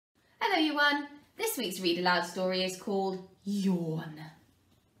Hello everyone, this week's read aloud story is called Yawn.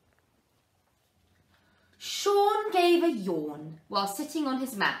 Sean gave a yawn while sitting on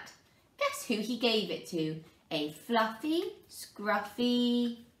his mat. Guess who he gave it to? A fluffy,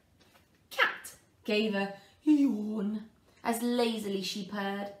 scruffy cat gave a yawn as lazily she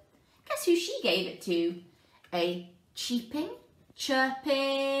purred. Guess who she gave it to? A cheeping,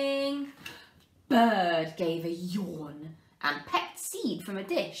 chirping bird gave a yawn and pecked seed from a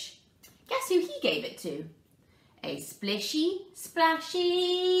dish. Guess who he gave it to? A splishy,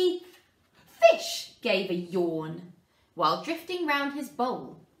 splashy fish gave a yawn while drifting round his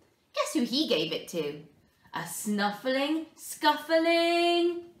bowl. Guess who he gave it to? A snuffling,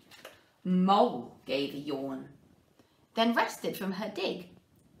 scuffling mole gave a yawn, then rested from her dig.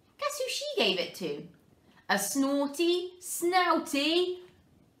 Guess who she gave it to? A snorty, snouty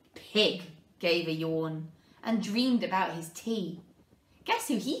pig gave a yawn and dreamed about his tea. Guess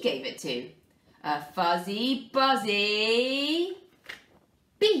who he gave it to? A fuzzy, buzzy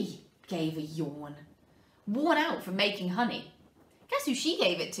bee gave a yawn, worn out from making honey. Guess who she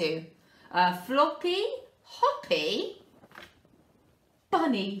gave it to? A floppy, hoppy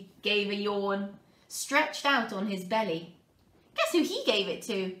bunny gave a yawn, stretched out on his belly. Guess who he gave it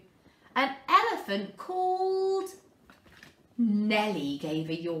to? An elephant called Nelly gave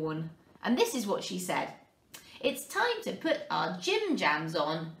a yawn. And this is what she said. It's time to put our gym jams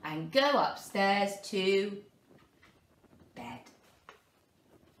on and go upstairs to